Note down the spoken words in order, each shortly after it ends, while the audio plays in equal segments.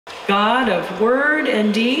God of word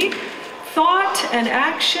and deed, thought and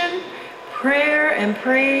action, prayer and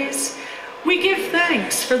praise, we give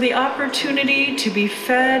thanks for the opportunity to be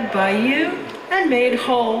fed by you and made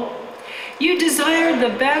whole. You desire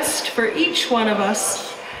the best for each one of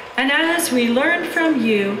us, and as we learn from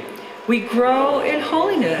you, we grow in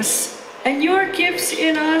holiness, and your gifts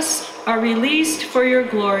in us are released for your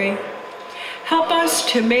glory. Help us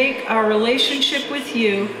to make our relationship with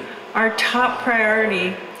you our top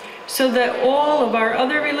priority, so that all of our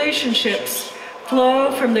other relationships flow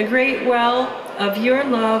from the great well of your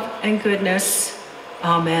love and goodness.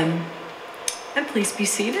 Amen. And please be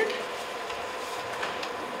seated.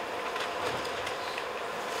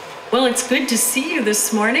 Well, it's good to see you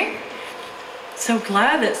this morning. So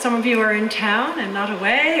glad that some of you are in town and not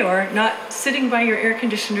away or not sitting by your air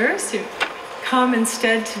conditioners. You've come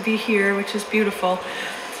instead to be here, which is beautiful.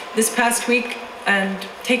 This past week, and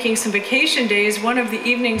taking some vacation days, one of the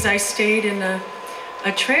evenings I stayed in a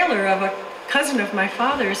trailer of a cousin of my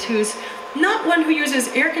father's who's not one who uses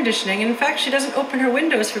air conditioning. In fact, she doesn't open her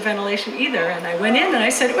windows for ventilation either. And I went in and I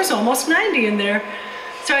said, it was almost 90 in there.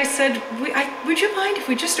 So I said, would you mind if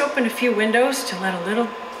we just open a few windows to let a little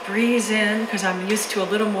breeze in? Because I'm used to a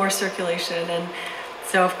little more circulation. And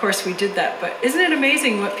so of course we did that. But isn't it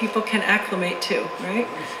amazing what people can acclimate to, right?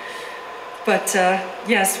 But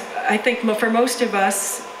yes, I think for most of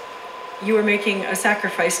us, you are making a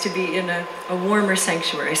sacrifice to be in a warmer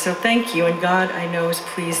sanctuary. So thank you, and God, I know, is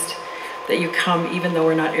pleased that you come even though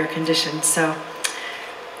we're not air conditioned. So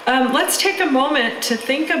let's take a moment to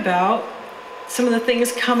think about some of the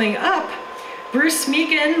things coming up. Bruce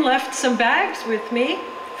Megan left some bags with me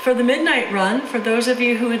for the midnight run. For those of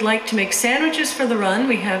you who would like to make sandwiches for the run,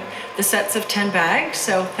 we have the sets of 10 bags,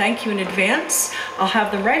 so thank you in advance. I'll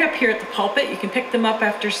have them right up here at the pulpit. You can pick them up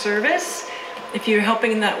after service if you're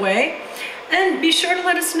helping in that way. And be sure to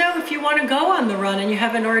let us know if you want to go on the run and you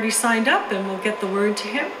haven't already signed up, and we'll get the word to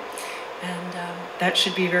him. And that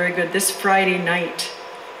should be very good this Friday night.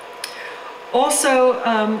 Also,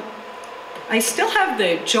 I still have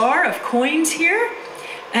the jar of coins here.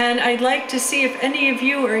 And I'd like to see if any of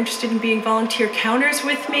you are interested in being volunteer counters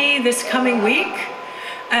with me this coming week.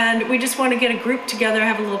 And we just want to get a group together,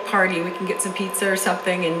 have a little party. We can get some pizza or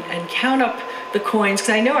something and count up the coins,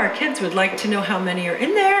 because I know our kids would like to know how many are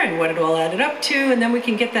in there and what it all added up to, and then we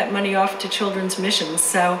can get that money off to children's missions.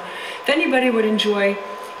 So if anybody would enjoy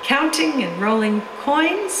counting and rolling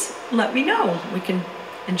coins, let me know. We can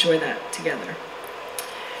enjoy that together.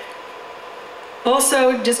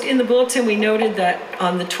 Also, just in the bulletin, we noted that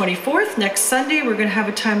on the 24th, next Sunday, we're going to have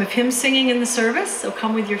a time of hymn singing in the service, so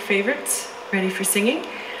come with your favorites, ready for singing.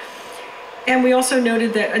 And we also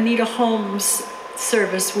noted that Anita Holmes'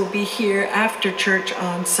 service will be here after church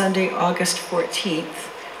on Sunday, August 14th.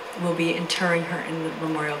 We'll be interring her in the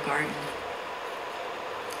Memorial Garden.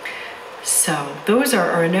 So those are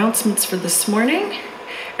our announcements for this morning.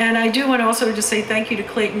 And I do want to also just say thank you to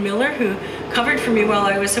Clayton Miller, who covered for me while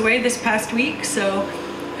I was away this past week. So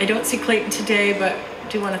I don't see Clayton today, but I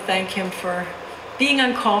do want to thank him for being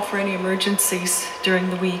on call for any emergencies during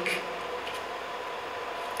the week.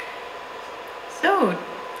 So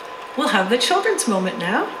we'll have the children's moment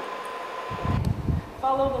now.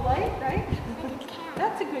 Follow the light, right?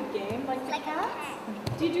 That's a good game, like the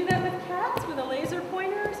cats. Do you do that with cats, with a laser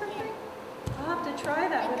pointer or something? I'll have to try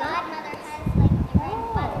that. The godmother has like the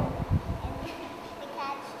red button, and the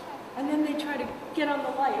cats try. And then they try to get on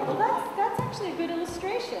the light. Well, that's actually a good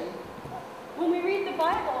illustration. When we read the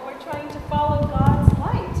Bible, we're trying to follow God's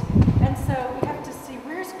light. And so we have to see,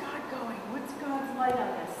 where's God going? What's God's light on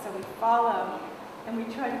this? So we follow, and we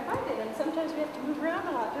try to find it. And sometimes we have to move around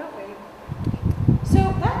a lot, don't we? So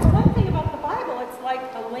that's one thing about the Bible. It's like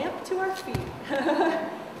a lamp to our feet.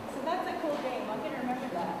 So that's a cool game. I'm going to remember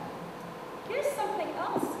that. Here's something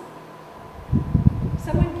else.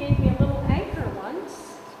 Someone gave me a little anchor once.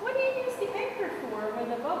 What do you use the anchor for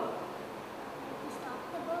with a boat? To stop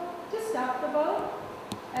the boat. To stop the boat.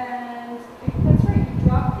 And that's right, you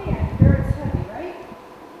drop the anchor, it's heavy, right?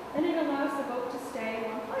 And it allows the boat to stay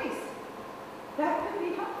in one place. That can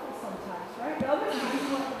be helpful sometimes, right? But other times you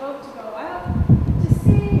want the boat to go out to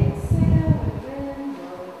sea and sail with the wind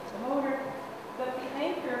or with the motor. But the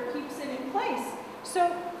anchor keeps it in place.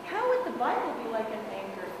 So how would the Bible be like an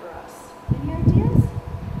anchor for us? Any ideas?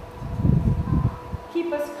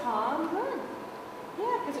 Keep us calm? Good.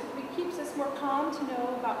 Yeah, because it keeps us more calm to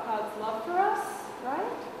know about God's love for us,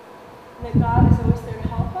 right? And that God is always there to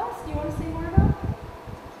help us. Do you want to say more about it?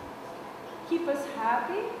 Keep us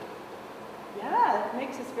happy? Yeah, it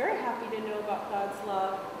makes us very happy to know about God's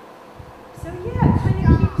love. So yeah, it kind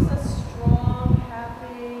of keeps us strong,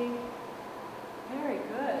 happy. Very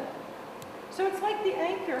good. So it's like the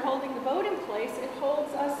anchor holding the boat in place. It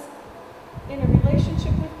holds us in a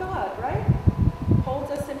relationship with God, right? It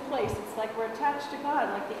holds us in place. It's like we're attached to God,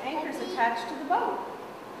 like the anchor's attached to the boat.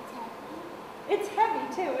 It's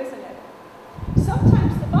heavy too, isn't it?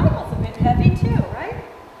 Sometimes the Bible's a bit heavy too, right?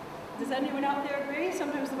 Does anyone out there agree?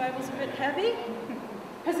 Sometimes the Bible's a bit heavy?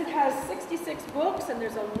 Because it has 66 books and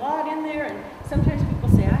there's a lot in there, and sometimes people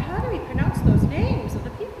say, how do we pronounce those names of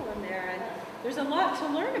the people in there? And there's a lot to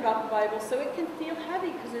learn about the Bible, so it can feel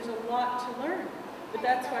heavy because there's a lot to learn. But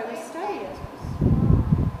that's why we study it.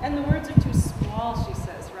 And the words are too small, she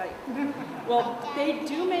says, right? Well, they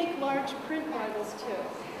do make large print Bibles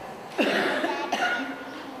too.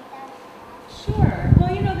 Sure.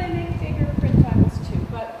 Well, you know, they make bigger print Bibles too,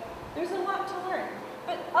 but there's a lot to learn.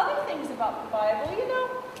 But other things about the Bible, you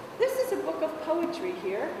know, this is a book of poetry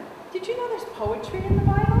here. Did you know there's poetry in the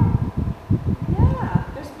Bible? Yeah,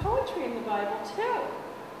 there's poetry in the Bible too.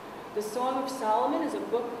 The Song of Solomon is a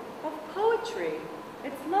book of poetry.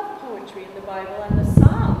 It's love poetry in the Bible, and the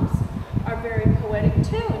Psalms are very poetic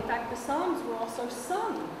too. In fact, the Psalms were also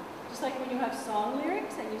sung. Just like when you have song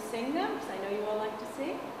lyrics and you sing them, because I know you all like to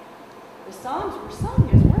sing, the Psalms were sung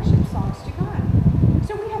as worship songs to God.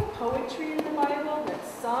 So we have poetry in the Bible that's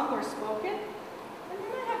sung or spoken. And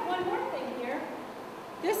then I have one more thing here.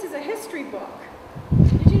 This is a history book.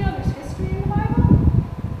 Did you know there's history in the Bible?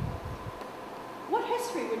 What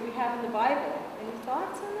history would we have in the Bible? Any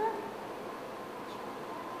thoughts on that?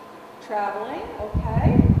 Traveling,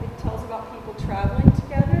 okay. It tells about people traveling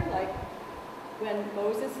together, like when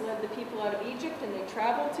Moses led the people out of Egypt and they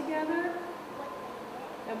traveled together,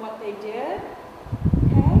 and what they did,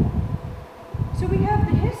 okay? So we have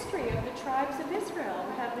the history of the tribes of Israel.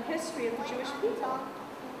 We have the history of the Jewish people.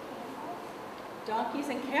 Donkeys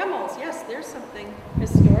and camels, yes, there's something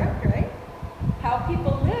historic, right? How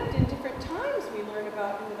people lived in different times we learn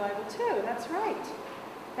about in the Bible too. That's right.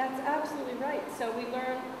 That's absolutely right. So we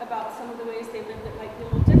learn about some of the ways they lived that might be a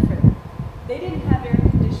little different. They didn't have air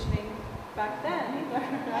conditioning back then either,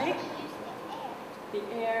 right? The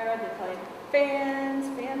air, they played fans,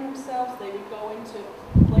 fan themselves. They would go into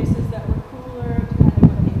places that were cooler, depending on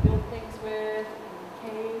what they built things with, and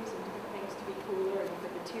caves and different things to be cooler, and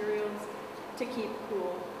different materials to keep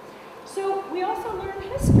cool. So we also learn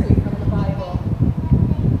history from the Bible.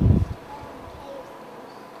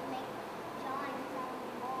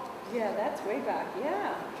 Yeah, that's way back.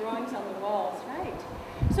 Yeah, drawings on the walls, right.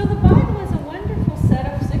 So the Bible is a wonderful set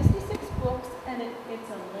of 66 books, and it's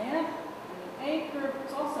a lamp and an anchor.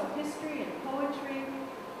 It's also history and poetry.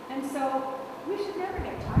 And so we should never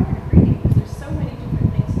get tired of reading because there's so many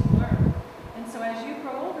different things to learn. And so as you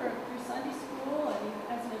grow older through Sunday school and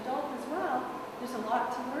as an adult as well, there's a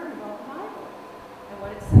lot to learn about the Bible and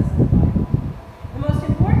what it says in the Bible. The most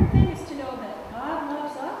important thing is to know that God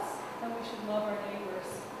loves us and we should love our neighbors.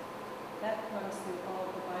 That runs through all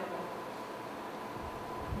of the Bible.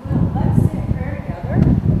 Well, let's say a prayer together,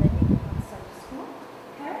 and then you can go to Sunday school,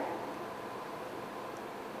 okay?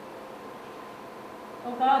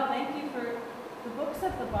 Oh God, thank you for the books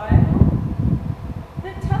of the Bible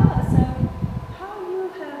that tell us of how you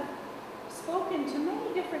have spoken to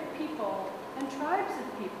many different people and tribes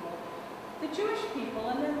of people, the Jewish people,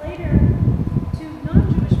 and then later to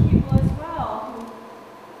non-Jewish people as well, who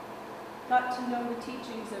got to know the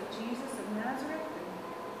teachings of Jesus of Nazareth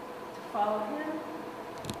and to follow him.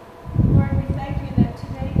 Lord, we thank you that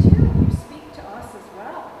today, too, you speak to us as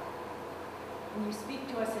well. And you speak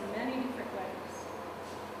to us in many different ways.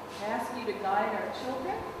 I ask you to guide our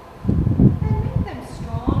children and make them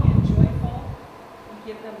strong and joyful and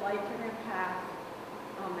give them light in their path.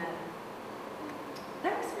 Amen.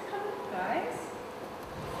 Thanks for coming, guys.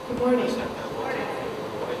 Good morning. Good morning.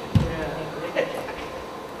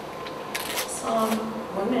 Psalm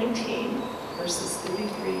 119, verses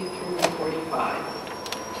 33 through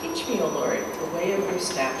 45. Teach me, O Lord, the way of your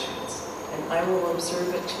statutes, and I will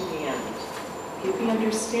observe it to the end. Give me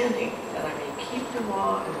understanding, that I may keep your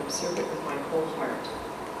law and observe it with my whole heart.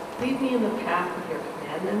 Lead me in the path of your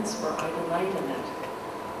commandments, for I delight in it.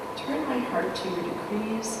 Turn my heart to your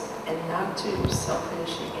decrees, and not to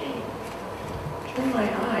selfish gain. Turn my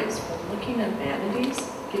eyes from looking at vanities.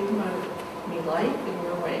 Give me light in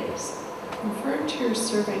your ways. Confirm to your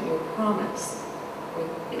servant your promise, for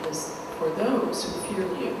it is for those who fear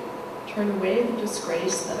you. Turn away the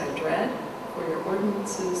disgrace that I dread, for your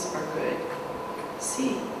ordinances are good.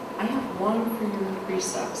 See, I have longed for your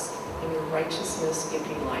precepts, and your righteousness give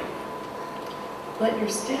me life. Let your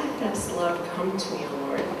steadfast love come to me, O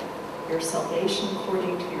Lord, your salvation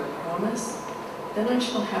according to your promise. Then I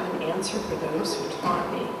shall have an answer for those who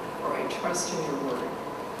taunt me, for I trust in your word.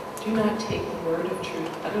 Do not take the word of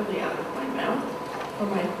truth utterly out of my mouth, for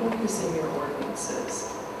my hope is in your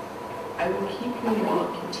ordinances. I will keep your law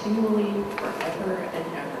continually forever and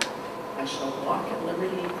ever. I shall walk at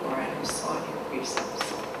liberty, for I have sought your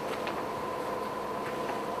precepts.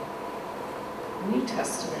 The New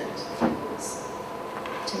Testament is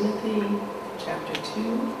Timothy chapter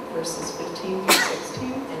 2, verses 15 through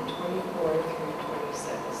 16 and 24 through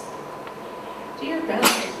 26. Dear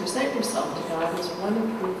brethren, present yourself to God as one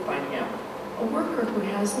approved by him, a worker who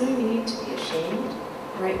has no need to be ashamed,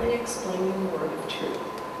 rightly explaining the word of truth.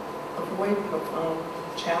 Avoid profound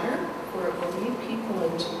chatter, for it will lead people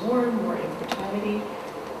into more and more impropriety,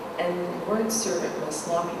 and the word servant must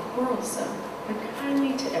not be quarrelsome, but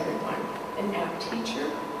kindly to everyone, an apt teacher,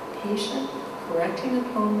 patient, correcting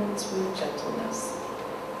opponents with gentleness.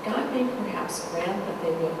 God may perhaps grant that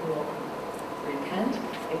they will repent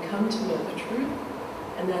and come to know the truth,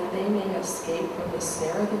 and that they may escape from the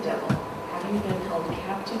snare of the devil, having been held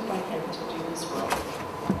captive by him to do his will.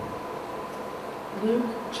 Luke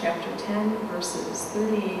chapter 10, verses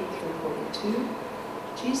 38 through 42,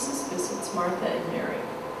 Jesus visits Martha and Mary.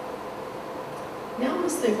 Now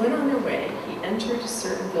as they went on their way, he entered a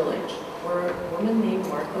certain village, where a woman named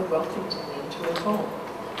Martha welcomed him into her home.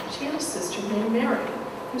 She had a sister named Mary,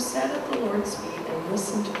 who sat at the Lord's feet and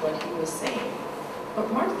listened to what he was saying.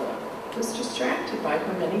 But Martha was distracted by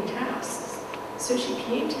her many tasks. So she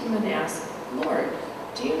came to him and asked, Lord,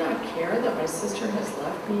 do you not care that my sister has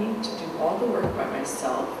left me to do all the work by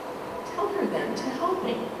myself? Tell her then to help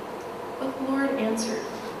me. But the Lord answered,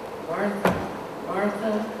 Martha,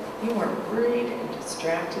 Martha, you are worried and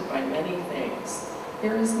distracted by many things.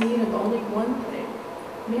 There is need of only one thing.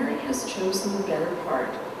 Mary has chosen the better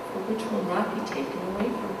part, for which will not be taken away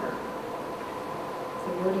from her.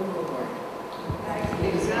 The word of the Lord. Thanks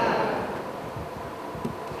be to God.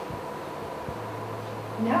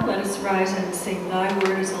 Now let us rise and sing Thy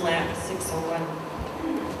Word is a Lamp, 601.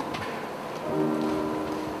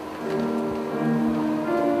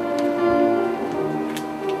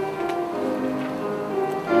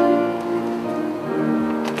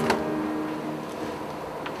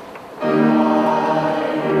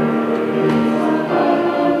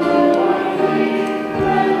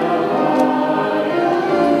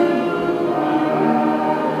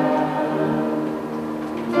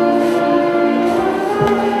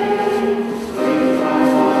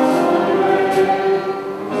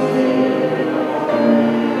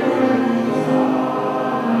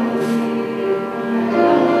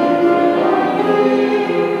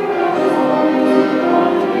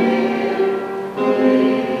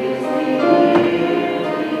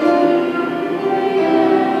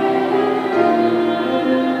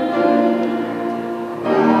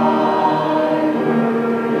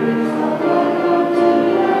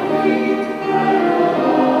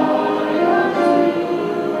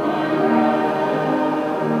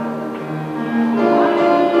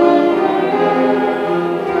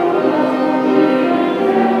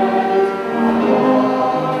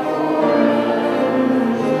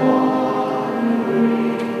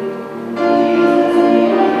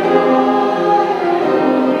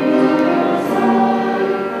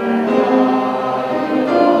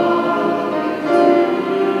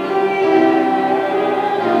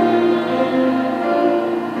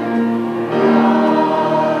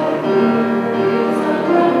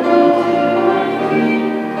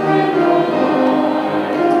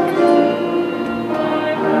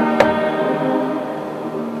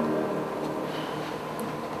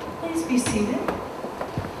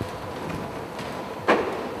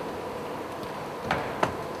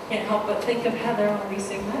 Can't help but think of Heather when we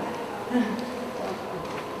sing that.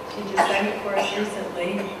 She just sang it for us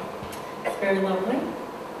recently. It's very lovely.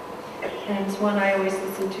 And it's one I always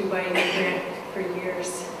listen to by Amy Grant for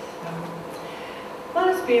years. Let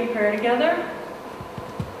us be in prayer together.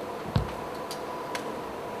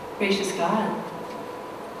 Gracious God,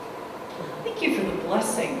 thank you for the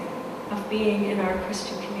blessing of being in our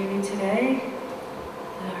Christian community today,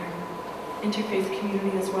 and our interfaith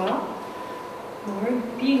community as well.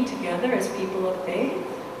 Lord, being together as people of faith,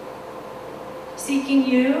 seeking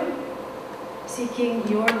you, seeking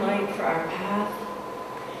your light for our path.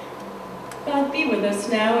 God, be with us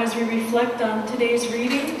now as we reflect on today's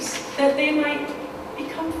readings, that they might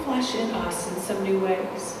become flesh in us in some new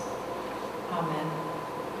ways. Amen.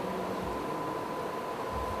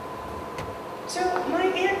 So my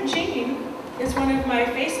Aunt Jean is one of my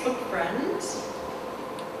Facebook friends,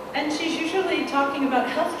 and she's usually talking about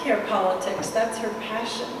healthcare politics. That's her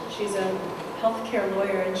passion. She's a healthcare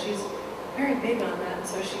lawyer, and she's very big on that,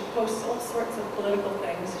 so she posts all sorts of political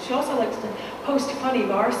things. She also likes to post funny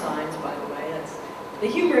bar signs, by the way. That's the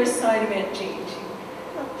humorous side of Aunt Jean.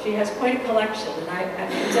 She has quite a collection, and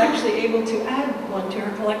I was actually able to add one to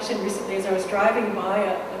her collection recently as I was driving by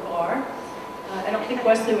a bar. I don't think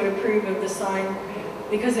Wesley would approve of the sign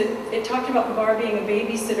because it talked about the bar being a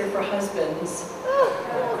babysitter for husbands.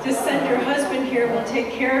 Just send your husband here, we'll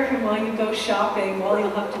take care of him while you go shopping. All you'll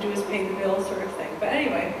have to do is pay the bill, sort of thing. But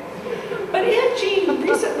anyway, but Aunt Jean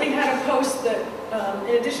recently had a post that,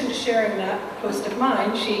 in addition to sharing that post of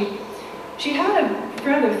mine, she had a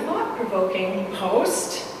rather thought-provoking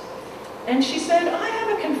post, and she said, I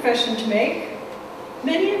have a confession to make.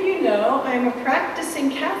 Many of you know I am a practicing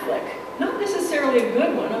Catholic. Not necessarily a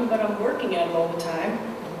good one, but I'm working at it all the time.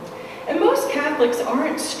 And most Catholics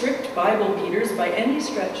aren't strict Bible beaters by any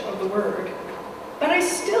stretch of the word. But I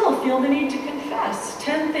still feel the need to confess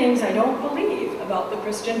 10 things I don't believe about the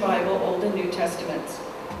Christian Bible, Old and New Testaments.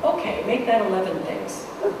 Okay, make that 11 things.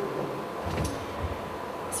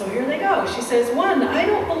 So here they go. She says, 1, I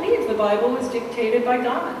don't believe the Bible was dictated by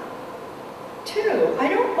God. 2, I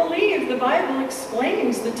don't believe the Bible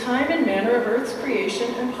explains the time and manner of Earth's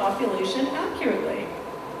creation and population accurately.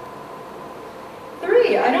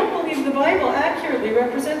 3, I don't believe the Bible accurately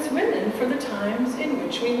represents women for the times in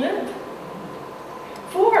which we live.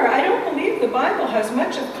 4, I don't believe the Bible has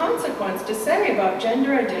much of consequence to say about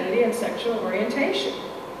gender identity and sexual orientation.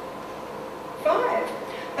 5,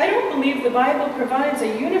 I don't believe the Bible provides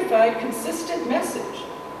a unified, consistent message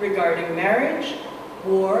regarding marriage,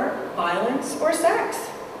 war, violence, or sex.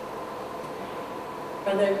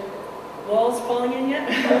 Are the walls falling in yet?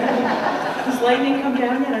 Has lightning come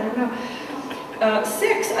down yet? I don't know.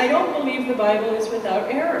 6, I don't believe the Bible is without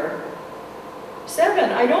error. 7,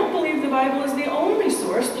 I don't believe the Bible is the only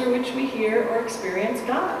source through which we hear or experience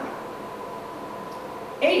God.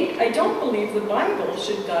 8, I don't believe the Bible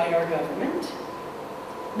should guide our government.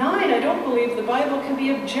 9, I don't believe the Bible can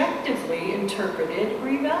be objectively interpreted or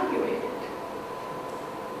evaluated.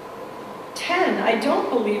 10, I don't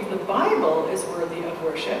believe the Bible is worthy of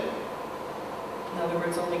worship. In other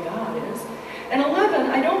words, only God is. And 11,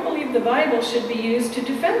 I don't believe the Bible should be used to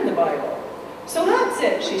defend the Bible. So that's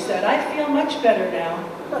it, she said. I feel much better now.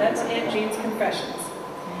 That's Aunt Jean's confessions.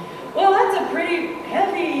 Well, that's a pretty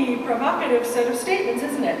heavy, provocative set of statements,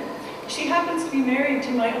 isn't it? She happens to be married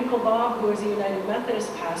to my Uncle Bob, who is a United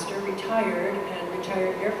Methodist pastor, retired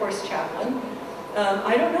Air Force chaplain.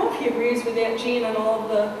 I don't know if he agrees with Aunt Jean on all of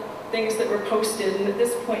the things that were posted, and at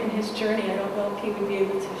this point in his journey, I don't know if he would be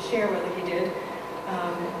able to share whether he did.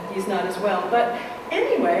 He's not as well. But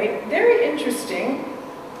anyway, very interesting.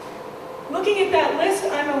 Looking at that list,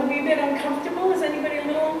 I'm a wee bit uncomfortable. Is anybody a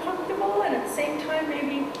little uncomfortable? And at the same time,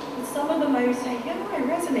 maybe with some of them I would say, yeah, I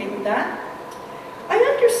resonate with that. I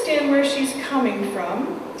understand where she's coming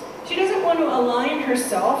from. She doesn't want to align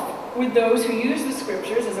herself with those who use the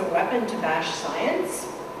scriptures as a weapon to bash science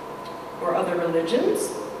or other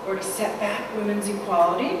religions, or to set back women's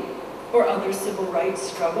equality or other civil rights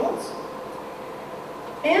struggles.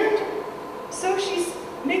 And so she's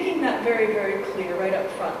making that very, very clear right up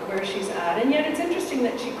front where she's at. And yet it's interesting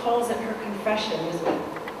that she calls it her confession, isn't it?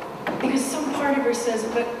 Because some part of her says,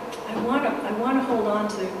 but I want to hold on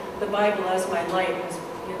to the Bible as my light, as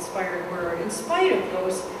the inspired word, in spite of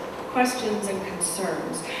those questions and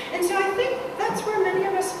concerns. And so I think that's where many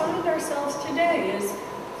of us find ourselves today, is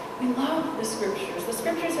we love the scriptures. The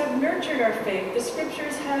scriptures have nurtured our faith. The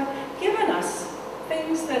scriptures have given us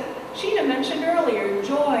things that Sheena mentioned earlier,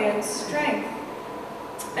 joy and strength,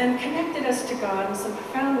 and connected us to God in some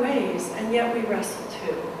profound ways, and yet we wrestle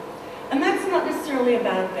too. And that's not necessarily a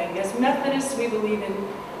bad thing. As Methodists, we believe in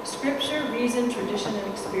scripture, reason, tradition,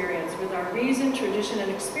 and experience, with our reason, tradition, and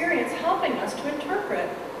experience helping us to interpret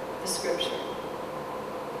the scripture.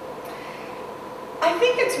 I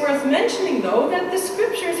think it's worth mentioning, though, that the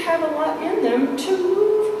scriptures have a lot in them to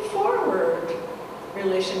move forward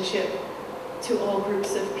relationship to all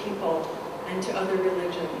groups of people and to other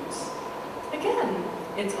religions. Again,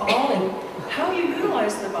 it's all in how you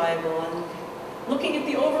utilize the Bible and looking at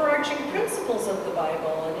the overarching principles of the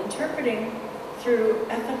Bible and interpreting through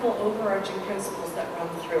ethical overarching principles that run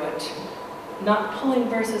through it, not pulling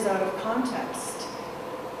verses out of context.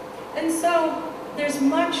 And so there's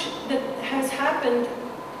much that has happened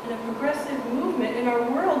in a progressive movement in our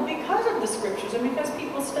world because of the scriptures and because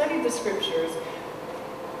people study the scriptures.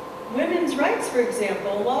 Women's rights, for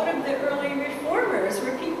example, a lot of the early reformers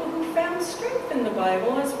were people who found strength in the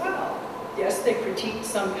Bible as well. Yes, they critiqued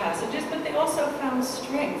some passages, but they also found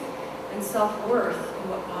strength and self-worth in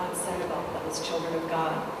what God said about them as children of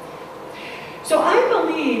God. So I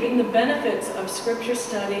believe in the benefits of scripture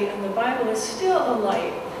study, and the Bible is still a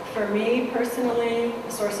light for me personally,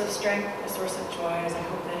 a source of strength, a source of joy, as I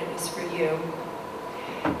hope that it is for you.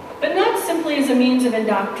 simply as a means of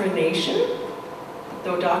indoctrination,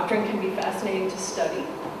 though doctrine can be fascinating to study,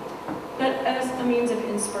 but as a means of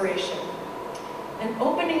inspiration and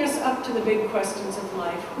opening us up to the big questions of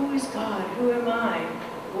life. Who is God? Who am I?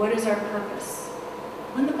 What is our purpose?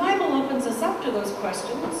 When the Bible opens us up to those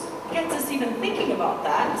questions, it gets us even thinking about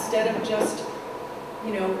that instead of just,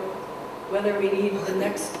 you know, whether we need the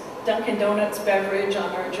next Dunkin' Donuts beverage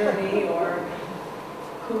on our journey or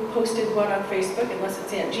who posted what on Facebook. Unless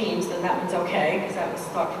it's Aunt Jean's, then that one's okay, because that was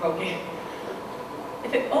thought-provoking.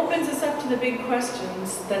 If it opens us up to the big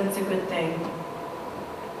questions, then it's a good thing.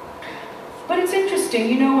 But it's interesting,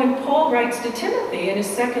 you know, when Paul writes to Timothy in his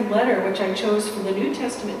second letter, which I chose for the New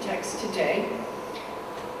Testament text today,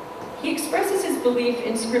 he expresses his belief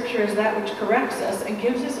in Scripture as that which corrects us and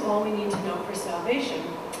gives us all we need to know for salvation.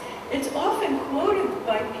 It's often quoted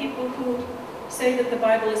by people who say that the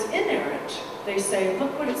Bible is inerrant. They say,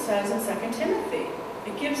 look what it says in 2 Timothy.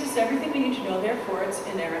 It gives us everything we need to know, therefore it's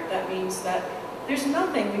inerrant. That means that there's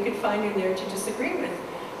nothing we could find in there to disagree with.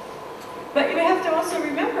 But you have to also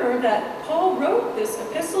remember that Paul wrote this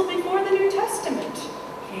epistle before the New Testament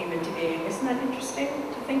came into being. Isn't that interesting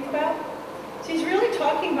to think about? So he's really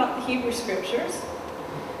talking about the Hebrew Scriptures.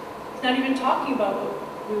 He's not even talking about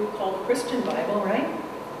what we would call the Christian Bible, right?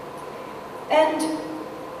 And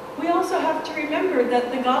we also have to remember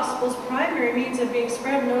that the Gospel's primary means of being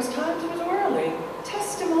spread in those times was orally,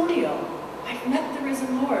 testimonial. I've met the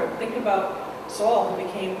risen Lord. Think about Saul, who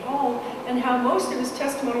became Paul, and how most of his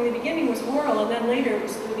testimony in the beginning was oral, and then later it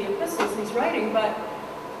was through the epistles he's writing, but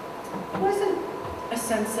it wasn't a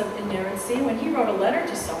sense of inerrancy. When he wrote a letter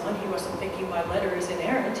to someone, he wasn't thinking my letter is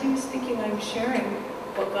inerrant. He was thinking I'm sharing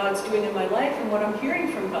what God's doing in my life and what I'm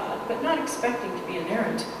hearing from God, but not expecting to be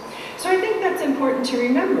inerrant. So I think that's important to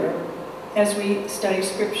remember as we study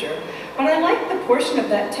Scripture. But I like the portion of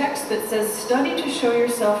that text that says, study to show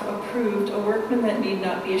yourself approved, a workman that need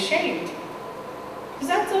not be ashamed. Because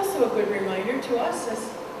that's also a good reminder to us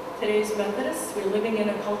as today's Methodists. We're living in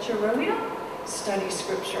a culture where we don't study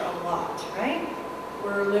Scripture a lot, right?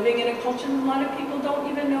 We're living in a culture where a lot of people don't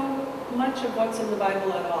even know much of what's in the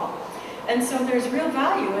Bible at all. And so there's real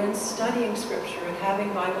value in studying Scripture and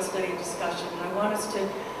having Bible study discussion. I want us to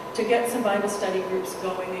get some Bible study groups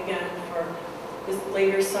going again for this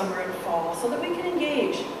later summer and fall so that we can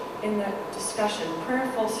engage in that discussion,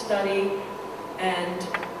 prayerful study. And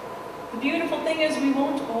the beautiful thing is we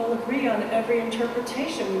won't all agree on every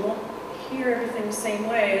interpretation. We won't hear everything the same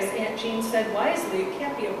way. As Aunt Jean said wisely, it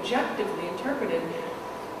can't be objectively interpreted.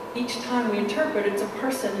 Each time we interpret, it's a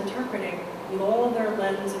person interpreting with all their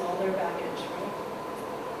lens and all their baggage, right?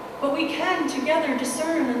 But we can together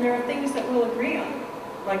discern, and there are things that we'll agree on,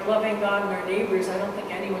 like loving God and our neighbors. I don't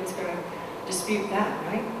think anyone's going to dispute that,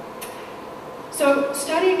 right? So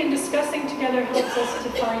studying and discussing together helps us to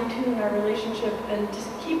fine-tune our relationship and to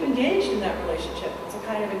keep engaged in that relationship. It's a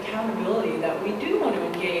kind of accountability that we do want to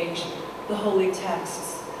engage the holy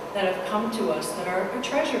texts that have come to us, that are a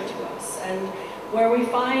treasure to us. And where we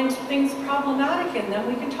find things problematic in them,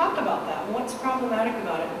 we can talk about that. What's problematic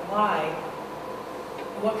about it and why?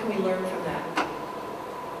 And what can we learn from that?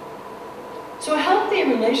 So a healthy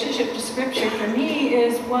relationship to Scripture for me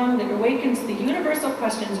is one that awakens the universal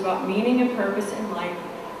questions about meaning and purpose in life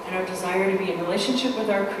and our desire to be in relationship with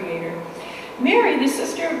our Creator. Mary, the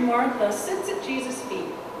sister of Martha, sits at Jesus'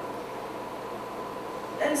 feet.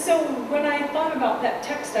 And so when I thought about that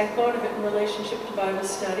text, I thought of it in relationship to Bible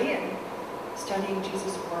study and studying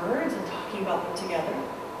Jesus' words and talking about them together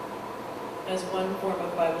as one form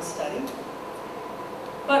of Bible study.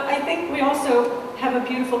 But I think we also have a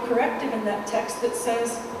beautiful corrective in that text that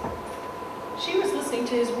says she was listening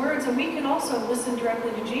to his words, and we can also listen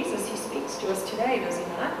directly to Jesus. He speaks to us today, does he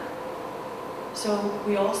not? So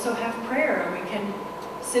we also have prayer, and we can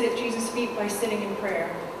sit at Jesus' feet by sitting in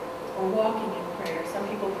prayer or walking in prayer. Some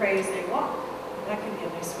people pray as they walk. That can be a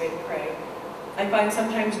nice way to pray. I find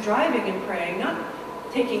sometimes driving and praying, not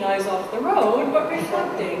taking eyes off the road, but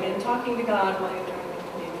reflecting and talking to God while you're driving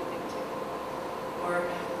can be a good thing too. Or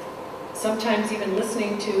sometimes even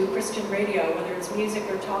listening to Christian radio, whether it's music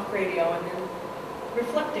or talk radio, and then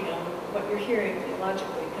reflecting on what you're hearing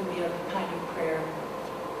theologically can be a kind of prayer.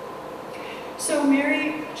 So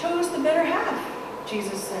Mary chose the better half,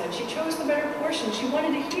 Jesus said. She chose the better portion. She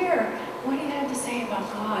wanted to hear what he had to say about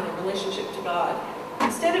God and relationship to God,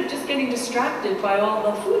 instead of just getting distracted by all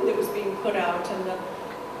the food that was being put out and the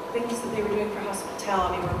things that they were doing for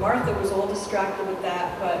hospitality, where Martha was all distracted with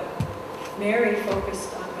that, but Mary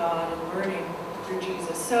focused on God and learning through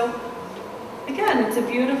Jesus. So again, it's a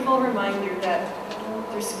beautiful reminder that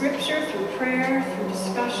through Scripture, through prayer, through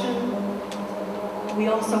discussion, we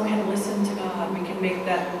also can listen to God. We can make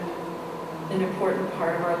that an important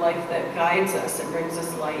part of our life that guides us and brings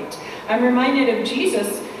us light. I'm reminded of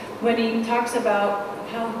Jesus when he talks about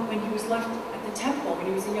how when he was left at the temple, when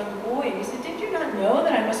he was a young boy, and he said, "Did you not know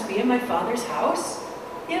that I must be in my Father's house?"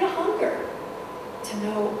 He had a hunger to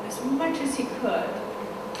know as much as he could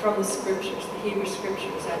from the scriptures, the Hebrew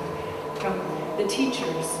scriptures, and from the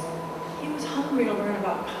teachers. He was hungry to learn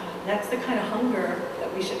about God. That's the kind of hunger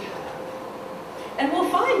that we should have. And we'll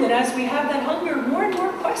find that as we have that hunger, more and more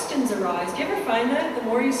questions arise. Do you ever find that? The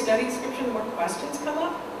more you study scripture, the more questions come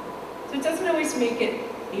up. So it doesn't always make it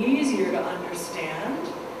easier to understand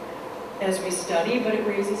as we study, but it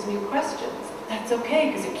raises new questions. That's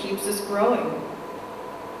okay, because it keeps us growing.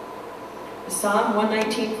 Psalm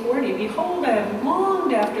 119:40, "Behold, I have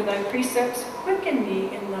longed after thy precepts, quicken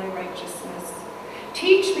me in thy righteousness.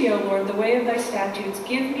 Teach me, O Lord, the way of thy statutes,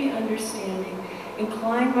 give me understanding,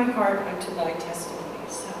 incline my heart unto thy testimonies."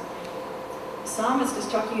 So, the psalmist is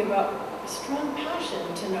talking about a strong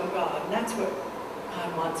passion to know God, and that's what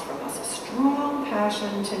God wants from us, a strong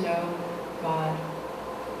passion to know God.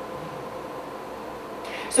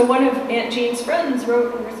 So one of Aunt Jean's friends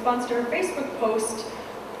wrote in response to her Facebook post,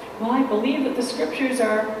 "Well, I believe that the scriptures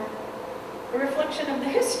are a reflection of the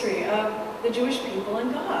history of the Jewish people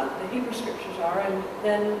and God. The Hebrew scriptures are, and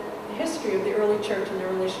then the history of the early church and their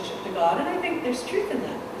relationship to God." And I think there's truth in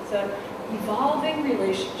that. It's an evolving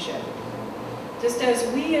relationship. Just as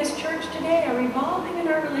we as church today are evolving in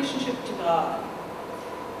our relationship to God.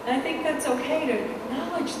 And I think that's okay to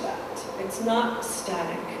acknowledge that. It's not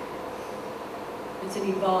static. It's an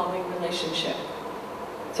evolving relationship.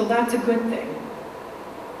 So that's a good thing.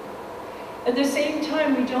 At the same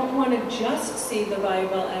time, we don't want to just see the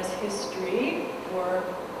Bible as history or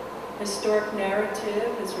historic narrative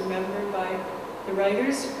as remembered by the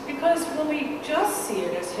writers, because when we just see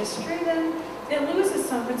it as history, then it loses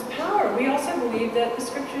some of its power. We also believe that the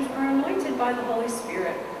scriptures are anointed by the Holy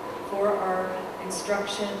Spirit for our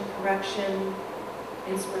instruction, correction,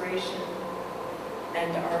 inspiration,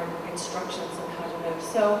 and our instructions on how to live.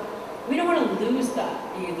 So we don't want to lose that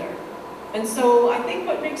either. And so I think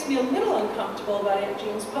what makes me a little uncomfortable about Aunt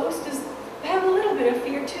Jean's post is I have a little bit of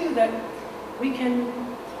fear too that we can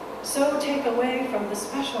so take away from the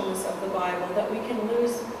specialness of the Bible that we can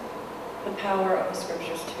lose the power of the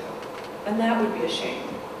scriptures too. And that would be a shame.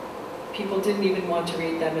 People didn't even want to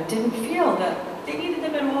read them and didn't feel that they needed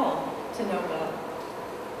them at all to know God.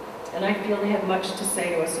 And I feel they have much to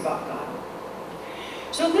say to us about God.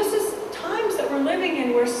 So this is times that we're living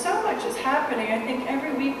in where so much is happening. I think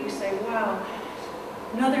every week we say, wow,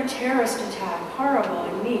 another terrorist attack, horrible,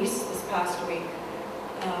 in Nice this past week.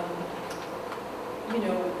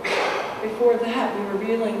 Before that we were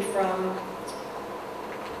reeling from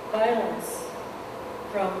violence,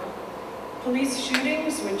 from police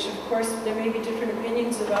shootings, which of course there may be different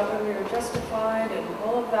opinions about whether they're justified and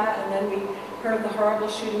all of that, and then we heard the horrible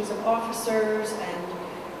shootings of officers and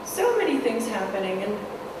so many things happening. And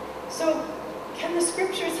so can the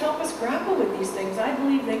scriptures help us grapple with these things? I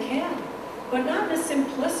believe they can, but not in a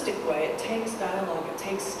simplistic way. It takes dialogue, it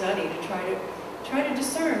takes study to try to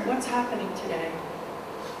discern what's happening today.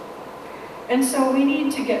 And so we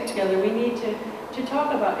need to get together. We need to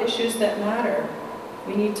talk about issues that matter.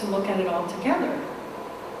 We need to look at it all together.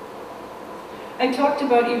 I talked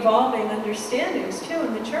about evolving understandings too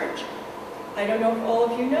in the church. I don't know if all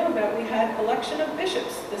of you know that we had election of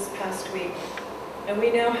bishops this past week, and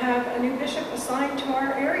we now have a new bishop assigned to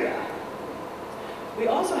our area. We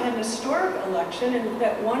also had an historic election, and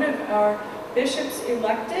that one of our bishops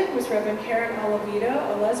elected was Reverend Karen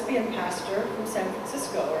Alavito, a lesbian pastor from San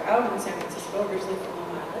Francisco, or out in San Francisco, originally from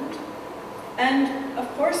Long Island. And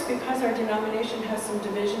of course, because our denomination has some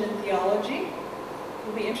division in theology,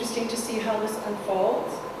 it'll be interesting to see how this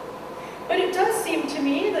unfolds. But it does seem to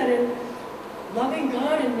me that in loving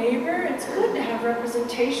God and neighbor, it's good to have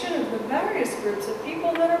representation of the various groups of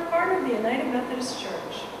people that are part of the United Methodist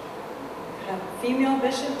Church. We have female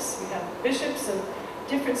bishops, we have bishops of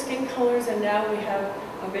different skin colors, and now we have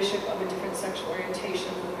a bishop of a different sexual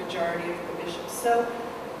orientation than the majority of the bishops. So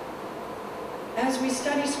as we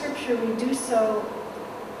study scripture, we do so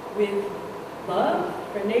with love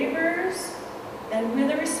for neighbors and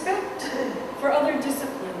with a respect for other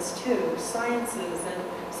disciplines too, sciences and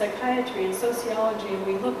psychiatry and sociology, and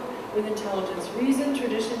we look with intelligence, reason,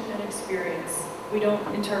 tradition, and experience. We don't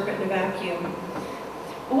interpret in a vacuum.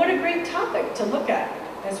 But what a great topic to look at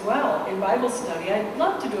as well in Bible study. I'd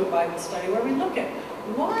love to do a Bible study where we look at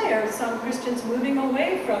why are some Christians moving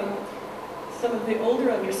away from some of the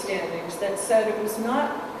older understandings that said it was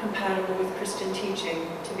not compatible with Christian teaching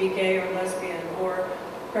to be gay or lesbian, or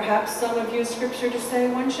perhaps some have used scripture to say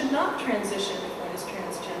one should not transition if one is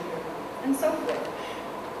transgender. And and so forth.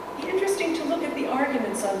 Be interesting to look at the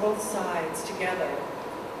arguments on both sides together.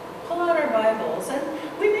 Pull out our Bibles, and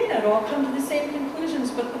we may not all come to the same conclusions,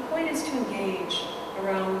 but the point is to engage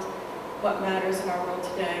around what matters in our world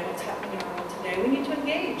today, what's happening in our world today. We need to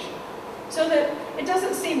engage so that it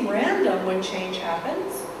doesn't seem random when change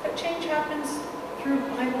happens, but change happens through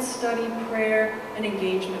Bible study, prayer, and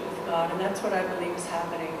engagement with God, and that's what I believe is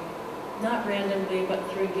happening. Not randomly, but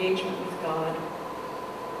through engagement with God.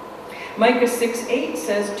 Micah 6:8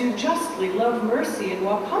 says, "Do justly, love mercy, and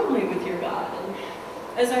walk humbly with your God." And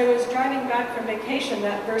as I was driving back from vacation,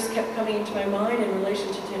 that verse kept coming into my mind in relation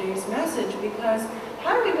to today's message, because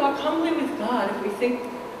how do we walk humbly with God if we think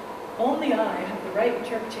only I have the right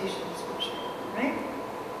interpretation of Scripture, right?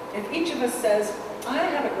 If each of us says, I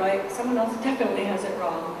have it right, someone else definitely has it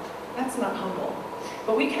wrong, that's not humble.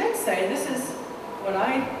 But we can say, this is what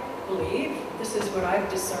I believe, this is what I've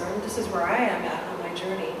discerned, this is where I am at on my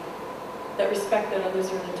journey, that respect that others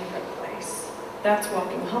are in a different place. That's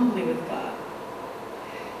walking humbly with God.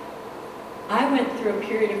 I went through a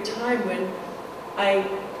period of time when I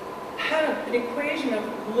had an equation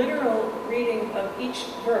of literal reading of each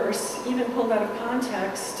verse, even pulled out of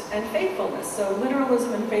context, and faithfulness. So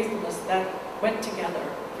literalism and faithfulness, that went together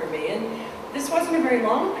for me. And this wasn't a very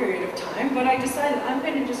long period of time, but I decided I'm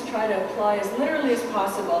going to just try to apply as literally as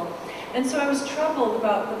possible. And so I was troubled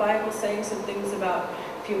about the Bible saying some things about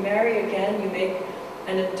if you marry again, you make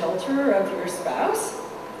an adulterer of your spouse.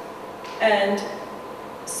 And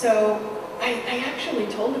so I actually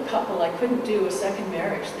told a couple I couldn't do a second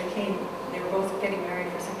marriage. They were both getting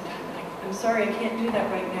married for a second time. I'm sorry, I can't do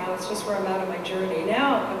that right now. It's just where I'm at on my journey.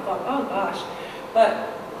 Now I thought, oh gosh.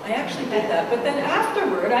 But I actually did that. But then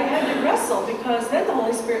afterward, I had to wrestle, because then the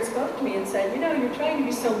Holy Spirit spoke to me and said, you know, you're trying to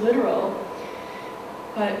be so literal,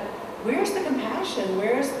 but where's the compassion?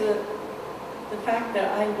 Where's the fact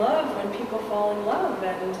that I love when people fall in love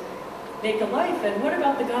and make a life? And what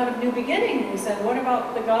about the God of new beginnings? And what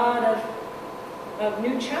about the God of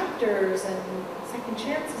new chapters and second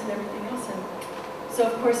chances and everything else? And so,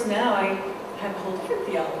 of course, now I have a whole different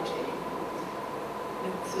theology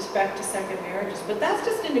with respect to second marriages. But that's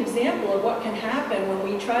just an example of what can happen when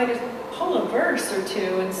we try to pull a verse or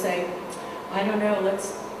two and say, I don't know,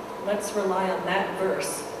 let's rely on that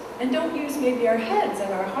verse. And don't use maybe our heads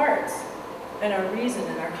and our hearts and our reason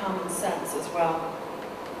and our common sense as well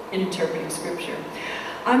in interpreting Scripture.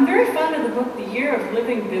 I'm very fond of the book, The Year of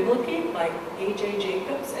Living Biblically by A.J.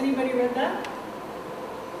 Jacobs. Anybody read that?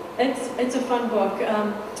 It's a fun book.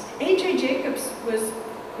 A.J. Jacobs was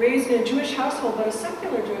raised in a Jewish household, but a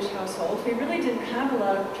secular Jewish household. He really didn't have a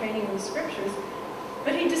lot of training in the Scriptures,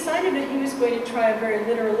 but he decided that he was going to try a very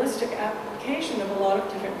literalistic application of a lot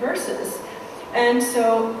of different verses. And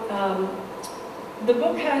so the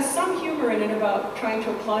book has some humor in it about trying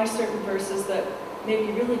to apply certain verses that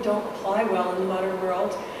maybe really don't apply well in the modern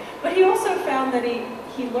world. But he also found that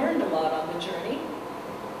he learned a lot on the journey.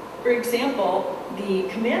 For example, the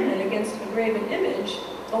commandment against a graven image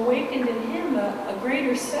awakened in him a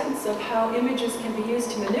greater sense of how images can be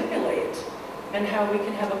used to manipulate, and how we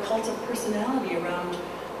can have a cult of personality around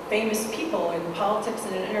famous people in politics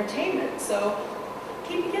and in entertainment. So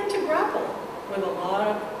he began to grapple with a lot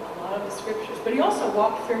of the Scriptures. But he also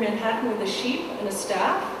walked through Manhattan with a sheep and a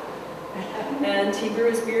staff, and he grew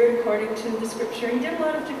his beard according to the Scripture. He did a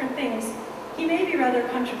lot of different things. He may be rather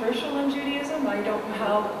controversial in Judaism. I don't know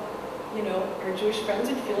how, our Jewish friends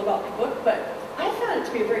would feel about the book, but I found it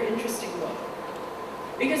to be a very interesting book,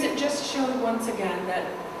 because it just showed once again that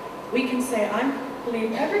we can say, I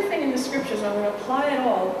believe everything in the Scriptures, and I'm going to apply it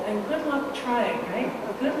all, and good luck trying, right?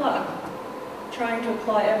 Good luck trying to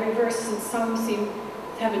apply every verse, since some seem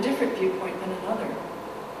to have a different viewpoint than another.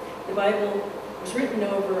 The Bible was written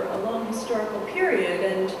over a long historical period,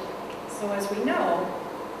 and so as we know,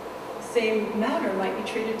 the same matter might be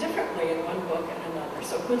treated differently in one book and another.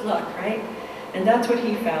 So good luck, right? And that's what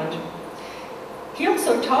he found. He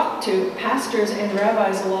also talked to pastors and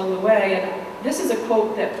rabbis along the way, and this is a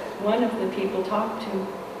quote that one of the people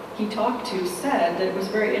he talked to said that was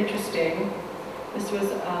very interesting. This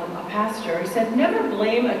was a pastor. He said, never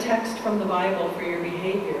blame a text from the Bible for your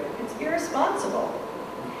behavior. It's irresponsible.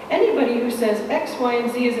 Anybody who says X, Y,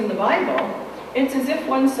 and Z is in the Bible, it's as if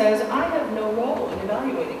one says, I have no role in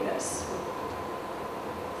evaluating this.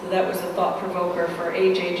 So that was a thought provoker for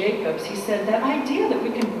A.J. Jacobs. He said, that idea that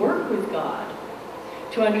we can work with God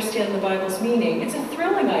to understand the Bible's meaning, it's a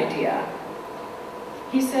thrilling idea.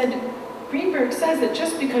 He said, Greenberg says that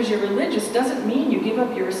just because you're religious doesn't mean you give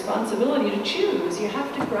up your responsibility to choose. You have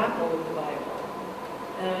to grapple with the Bible.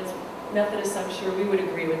 And as Methodists, I'm sure we would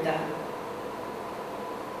agree with that.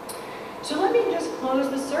 So let me just close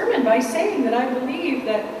the sermon by saying that I believe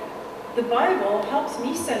that the Bible helps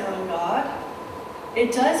me center on God.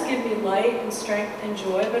 It does give me light and strength and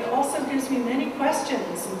joy, but also gives me many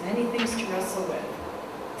questions and many things to wrestle with.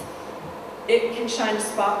 It can shine a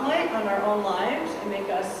spotlight on our own lives and make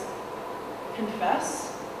us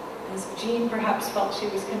confess, as Jean perhaps felt she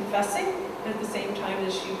was confessing at the same time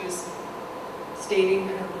as she was stating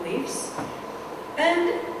her beliefs.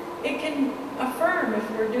 And it can affirm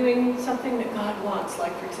if we're doing something that God wants,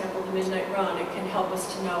 like for example the Midnight Run. It can help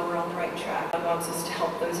us to know we're on the right track. God wants us to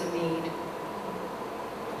help those in need.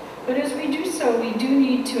 But as we do so, we do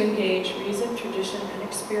need to engage reason, tradition, and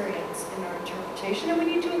experience in our interpretation, and we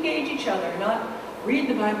need to engage each other, not read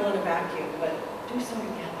the Bible in a vacuum, but do so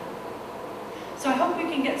together. So I hope we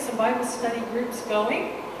can get some Bible study groups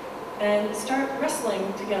going and start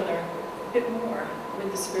wrestling together a bit more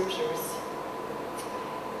with the scriptures.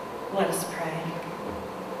 Let us pray.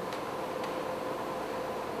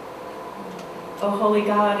 Oh, holy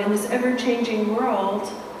God, in this ever-changing world,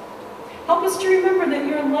 help us to remember that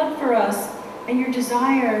your love for us and your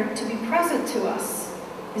desire to be present to us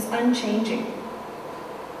is unchanging.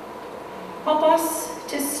 Help us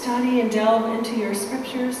to study and delve into your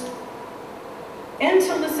scriptures and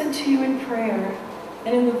to listen to you in prayer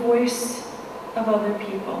and in the voice of other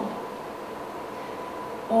people.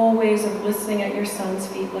 All ways of listening at your Son's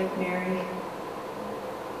feet like Mary.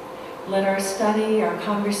 Let our study, our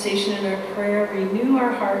conversation, and our prayer renew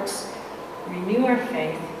our hearts, renew our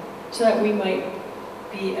faith, so that we might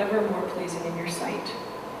be ever more pleasing in your sight.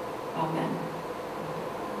 Amen.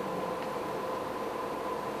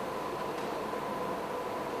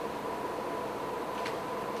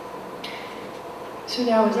 So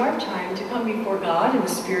now is our time to come before God in the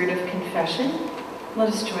spirit of confession. Let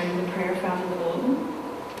us join in the prayer found in the bulletin.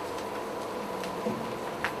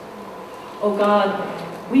 O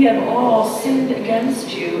God, we have all sinned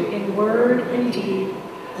against you in word and deed.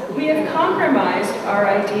 We have compromised our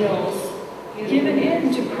ideals, given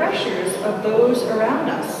in to pressures of those around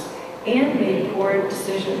us, and made poor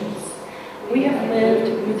decisions. We have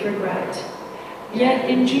lived with regret. Yet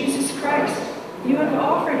in Jesus Christ, you have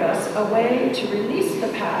offered us a way to release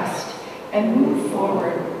the past and move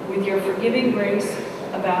forward with your forgiving grace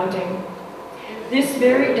abounding. This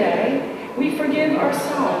very day, we forgive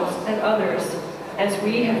ourselves and others as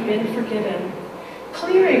we have been forgiven,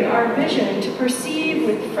 clearing our vision to perceive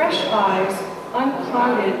with fresh eyes,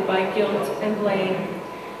 unclouded by guilt and blame,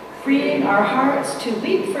 freeing our hearts to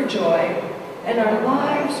leap for joy and our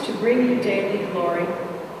lives to bring you daily glory.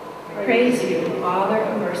 Praise you, Father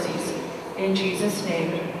of mercies, in Jesus'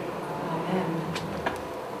 name, amen.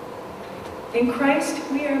 In Christ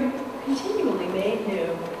we are continually made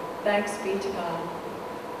new. Thanks be to God.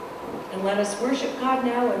 And let us worship God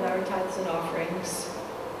now with our tithes and offerings.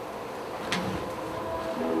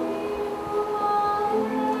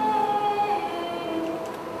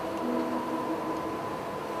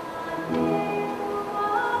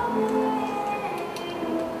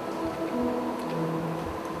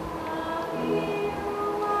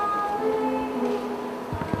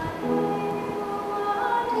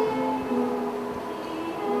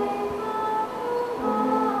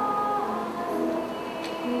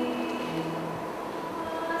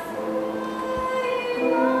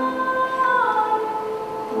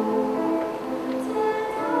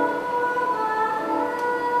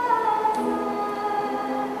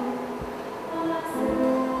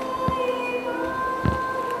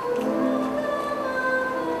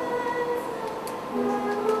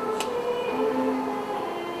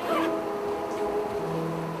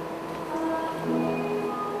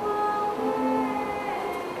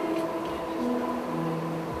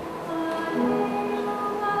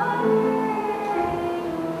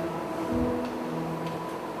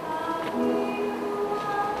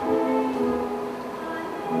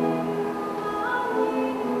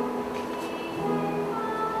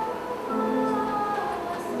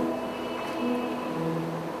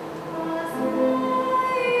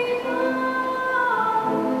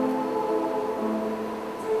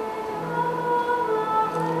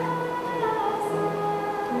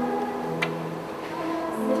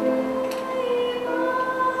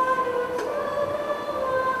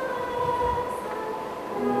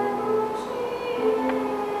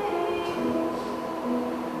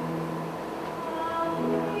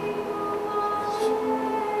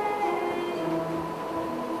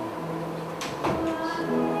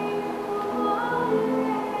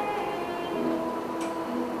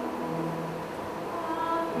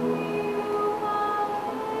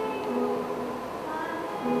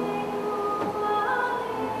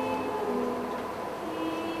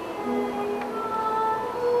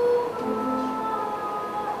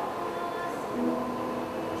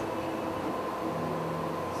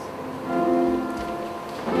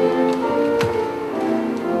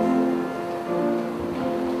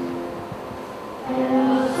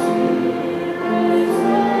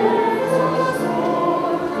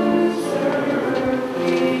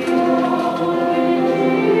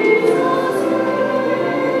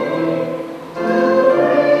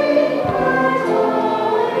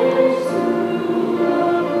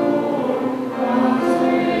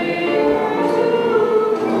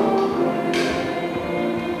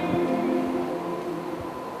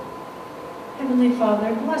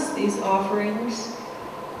 bless these offerings.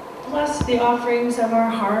 Bless the offerings of our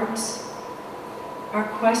hearts, our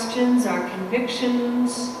questions, our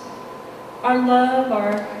convictions, our love,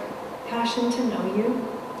 our passion to know you.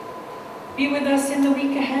 Be with us in the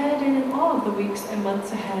week ahead and in all of the weeks and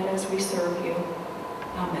months ahead as we serve you.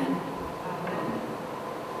 Amen. Amen.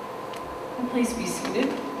 And please be seated.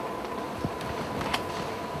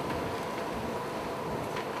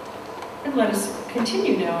 And let us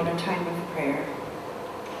continue now in a time of prayer.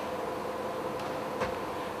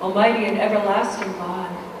 Almighty and everlasting God,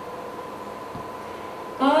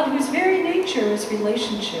 God whose very nature is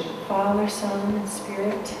relationship, Father, Son, and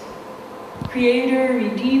Spirit, Creator,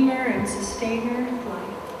 Redeemer, and Sustainer of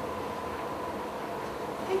life.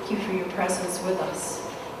 Thank you for your presence with us.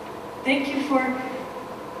 Thank you for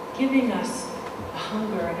giving us a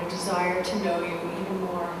hunger and a desire to know you even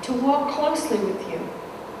more, to walk closely with you,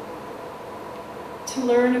 to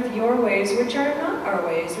learn of your ways, which are not our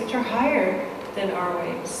ways, which are higher than our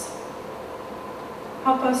ways.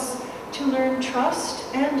 Help us to learn trust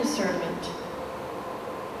and discernment,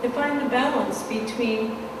 to find the balance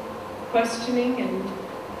between questioning and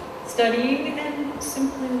studying and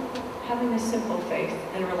simply having a simple faith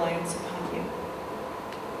and reliance upon you.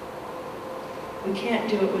 We can't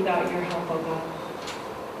do it without your help, O God.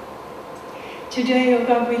 Today, O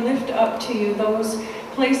God, we lift up to you those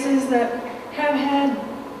places that have had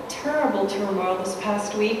terrible turmoil this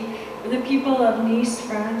past week, with the people of Nice,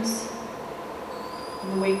 France, in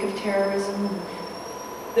the wake of terrorism, and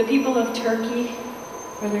the people of Turkey,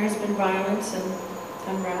 where there has been violence and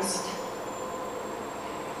unrest.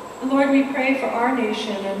 And Lord, we pray for our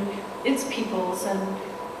nation and its peoples, and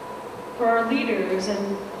for our leaders,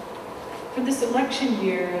 and for this election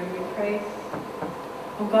year, and we pray,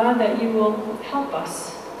 oh God, that you will help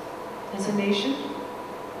us as a nation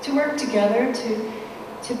to work together,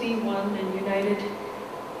 to be one and united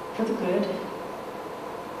for the good.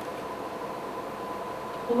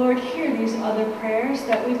 Lord, hear these other prayers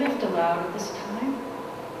that we lift aloud at this time.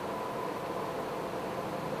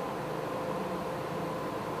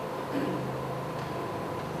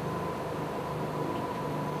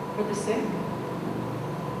 For the sick,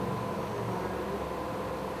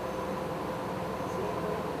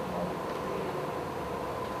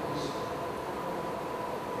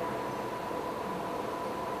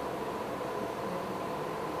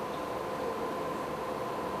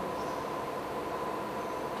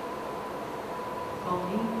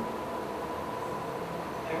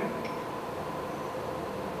 Eric,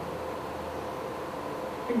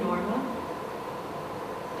 for Norma.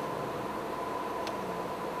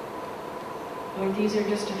 Lord, these are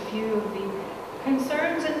just a few of the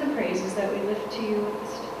concerns and the praises that we lift to you at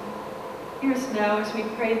this time. Hear us now as we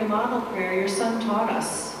pray the model prayer your Son taught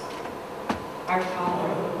us. Our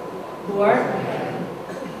Father, who art in heaven,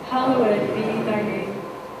 hallowed be thy name.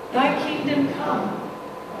 Thy kingdom come,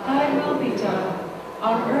 thy will be done,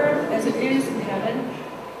 on earth as it is in heaven.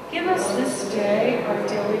 Give us this day our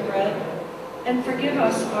daily bread, and forgive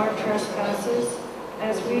us our trespasses,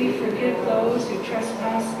 as we forgive those who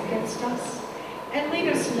trespass against us. And lead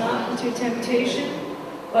us not into temptation,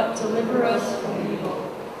 but deliver us from evil.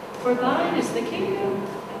 For thine is the kingdom,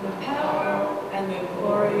 and the power, and the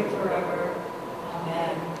glory forever.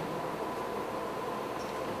 Amen.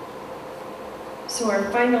 So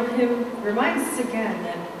our final hymn reminds us again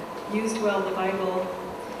that used well, the Bible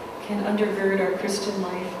can undergird our Christian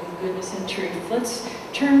life with goodness and truth. Let's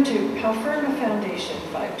turn to How Firm a Foundation,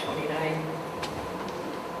 529.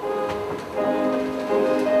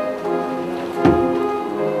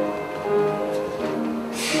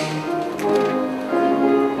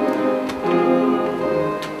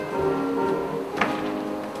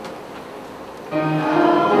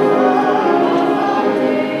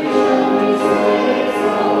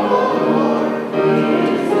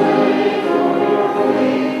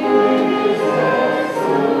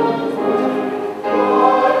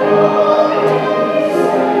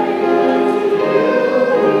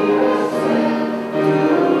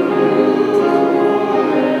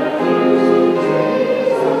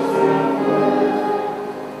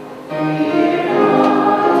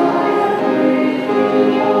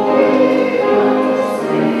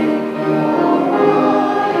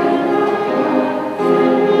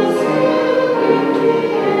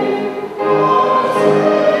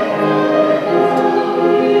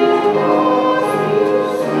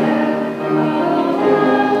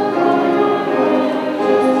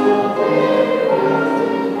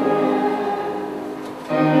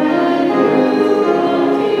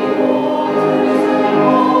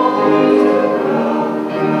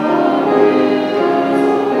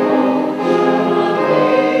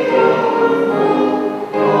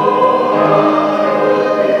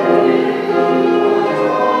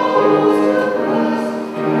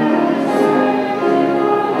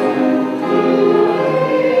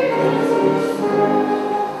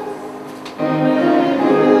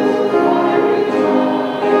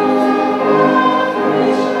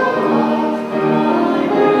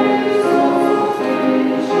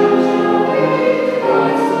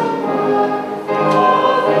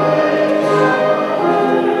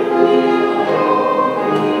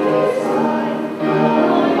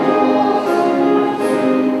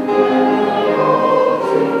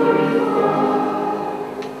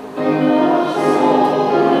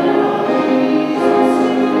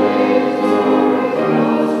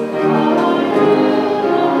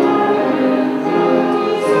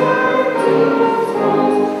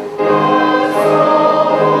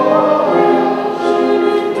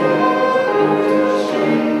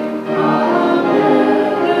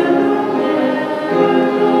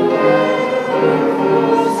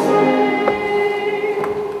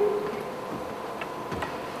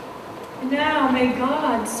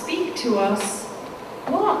 us,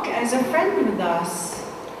 walk as a friend with us,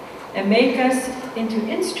 and make us into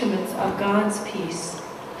instruments of God's peace,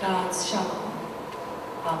 God's shalom.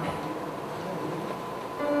 Amen.